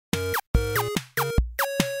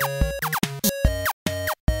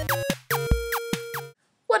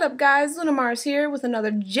guys? Luna.mars here with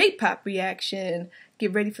another J-pop reaction.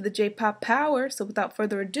 Get ready for the J-pop power. So without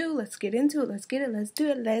further ado, let's get into it. Let's get it. Let's do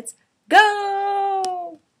it. Let's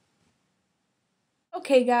go!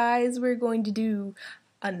 Okay guys, we're going to do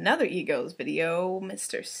another Egos video,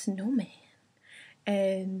 Mr.Snowman.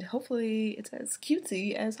 And hopefully it's as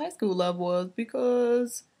cutesy as High School Love was,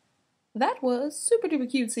 because that was super duper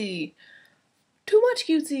cutesy. Too much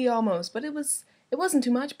cutesy almost, but it wasn't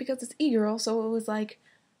too much because it's e-girl, so it was like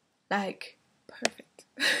perfect.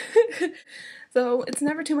 So it's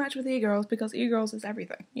never too much with e-girls because e-girls is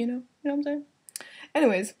everything, you know what I'm saying?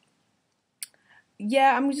 Anyways,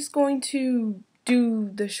 yeah, I'm just going to do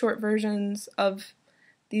the short versions of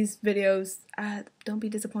these videos. Don't be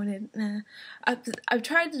disappointed. I've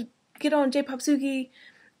tried to get on J-Popsuki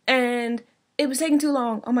and it was taking too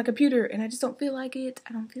long on my computer, and I just don't feel like it.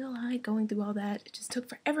 I don't feel like going through all that. It just took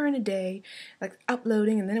forever and a day, like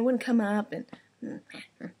uploading, and then it wouldn't come up, and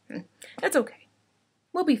that's okay.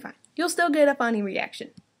 We'll be fine. You'll still get a funny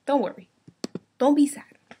reaction. Don't worry. Don't be sad.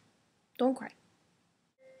 Don't cry.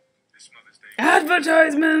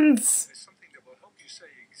 Advertisements! There's something that will help you say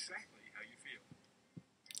exactly how you feel.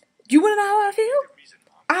 You wanna know how I feel?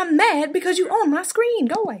 I'm mad because you on my screen.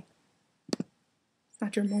 Go away. It's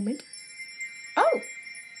not your moment. Oh!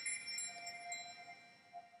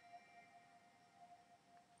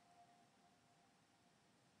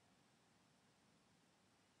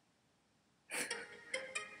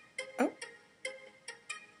 Oh.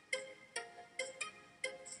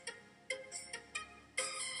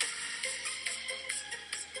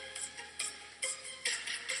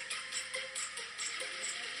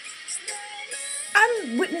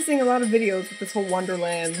 I'm witnessing a lot of videos with this whole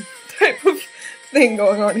Wonderland type of thing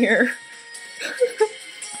going on here.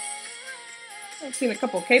 I've seen a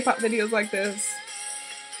couple of K-pop videos like this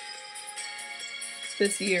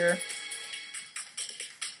year.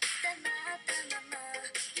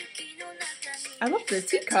 I love the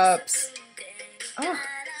teacups. Oh,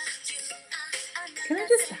 can I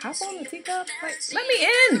just hop on the teacup? Like, let me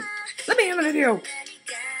in! Let me in the video!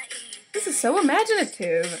 This is so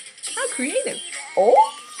imaginative. How creative.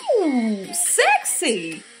 Oh,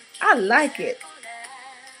 sexy! I like it.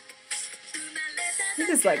 This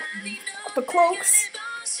is like the cloaks.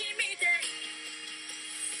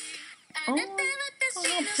 Oh,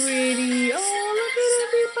 how pretty. Oh, look at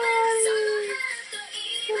everybody.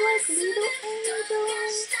 They're like little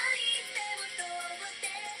angels.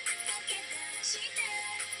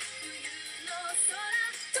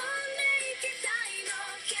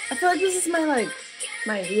 I feel like this is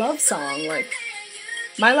my love song. Like,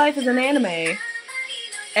 my life is an anime,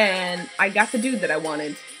 and I got the dude that I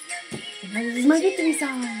wanted. And this is my victory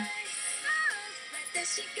song.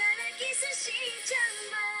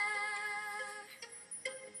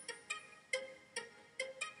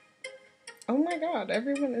 Oh my god,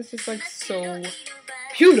 everyone is just like so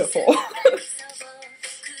beautiful.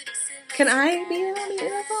 Can I be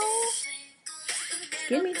beautiful?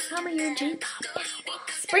 Give me some of your J-pop power.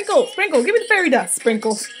 Sprinkle, sprinkle, give me the fairy dust,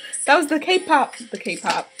 sprinkles. That was the K-pop, the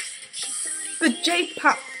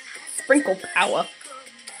J-pop sprinkle power.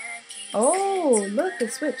 Oh, look,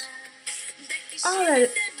 it switched. Oh,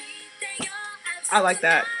 I like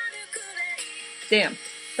that. Damn,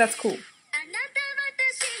 that's cool.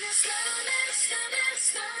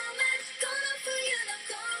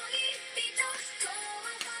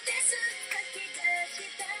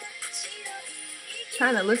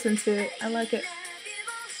 Trying to listen to it. I like it.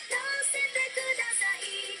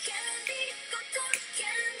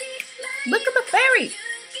 Look at the fairy.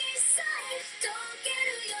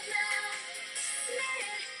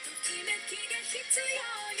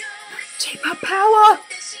 J-pop power.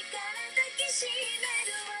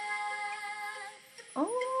 Oh, wow.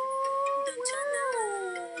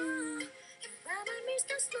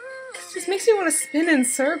 This just makes me want to spin in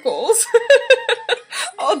circles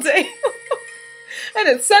all day. And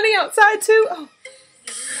it's sunny outside too. Oh.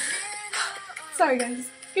 Sorry guys,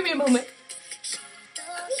 give me a moment.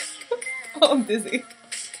 Oh, I'm dizzy.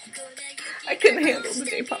 I couldn't handle the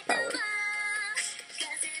J-pop power.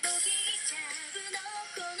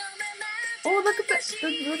 Oh, look at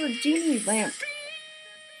the little genie lamp.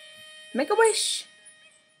 Make a wish.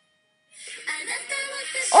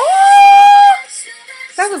 Oh!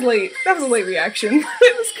 That was late. That was a late reaction.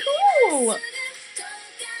 It was cool.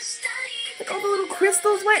 Like all the little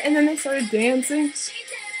crystals went, and then they started dancing.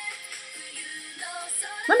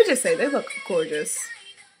 Let me just say, they look gorgeous.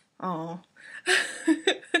 Aw.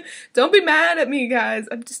 Don't be mad at me, guys.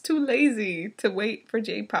 I'm just too lazy to wait for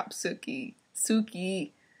J-Popsuki.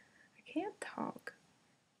 I can't talk.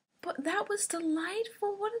 But that was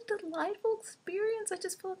delightful. What a delightful experience. I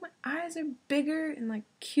just feel like my eyes are bigger and like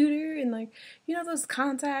cuter and like, you know those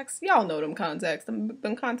contacts? Y'all know them contacts.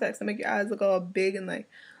 Them contacts that make your eyes look all big and like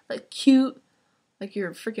cute. Like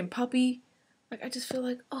you're a freaking puppy. Like I just feel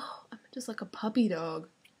like, oh, I'm just like a puppy dog.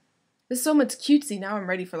 There's so much cutesy. Now I'm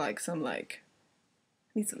ready for like some like,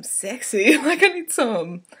 I need some sexy. Like I need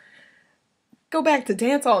some, go back to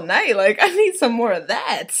dance all night. Like I need some more of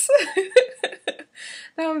that.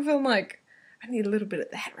 Now I'm feeling like I need a little bit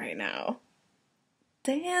of that right now.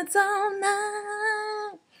 Dance all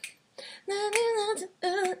night.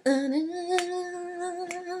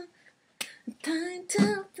 Time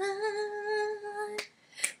to fly.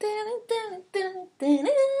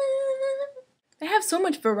 They have so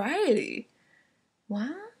much variety.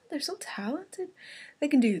 Wow, they're so talented. They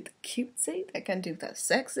can do the cutesy, they can do the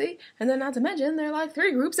sexy, and then not to mention they're like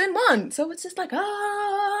 3 groups in one. So it's just like,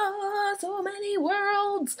 so many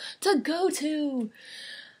worlds to go to.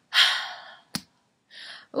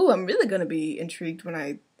 Oh, I'm really gonna be intrigued when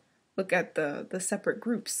I look at the separate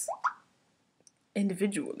groups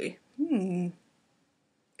individually. Can't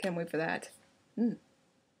wait for that. We'll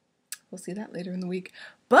see that later in the week.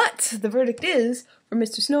 But the verdict is, for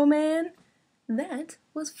Mr. Snowman, that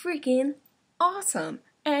was freaking awesome.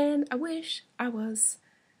 And I wish I was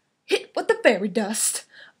hit with the fairy dust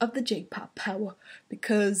of the J-pop power,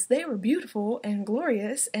 because they were beautiful and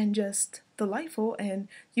glorious and just delightful, and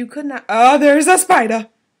you could not... Oh, there's a spider!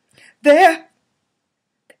 There's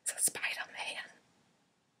a Spider-Man.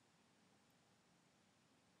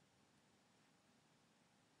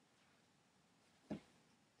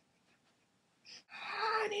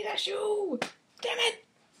 I need a shoe! Damn it!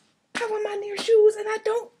 I want my near shoes and I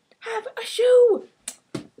don't have a shoe!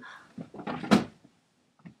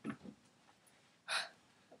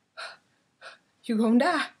 You gonna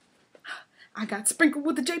die. I got sprinkled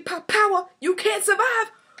with the J-pop power. You can't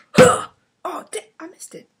survive. Oh, I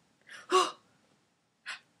missed it.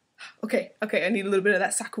 Okay, I need a little bit of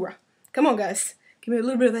that Sakura. Come on, guys. Give me a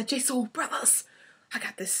little bit of that J-Soul Brothers. I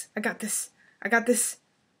got this. Yeah! I got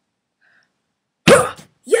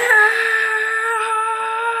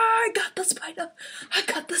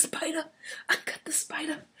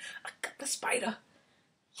the spider.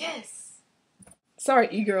 Yes. Sorry,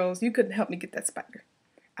 e-girls. You couldn't help me get that spider.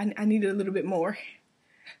 I needed a little bit more.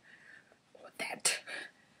 What that?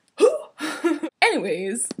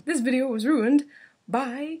 Anyways, this video was ruined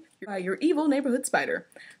by your evil neighborhood spider.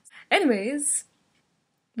 Anyways,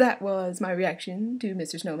 that was my reaction to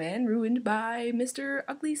Mr. Snowman, ruined by Mr.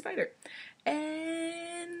 Ugly Spider.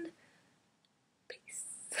 And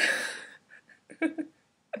peace.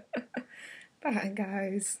 Bye,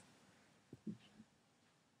 guys.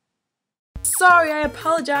 Sorry, I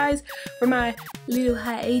apologize for my little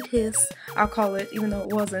hiatus, I'll call it, even though it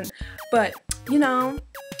wasn't. But, you know,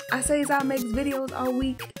 I say I'll make videos all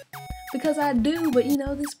week because I do, but you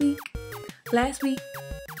know, this week, last week,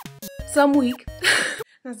 some week.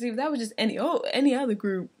 Now see, if that was just any other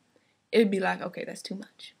group, it'd be like, okay, that's too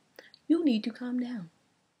much. You need to calm down.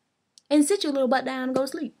 And sit your little butt down and go to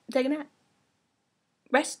sleep. Take a nap.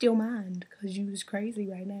 Rest your mind, because you was crazy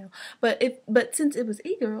right now. But since it was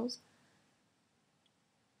e-girls,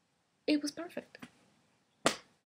 it was perfect.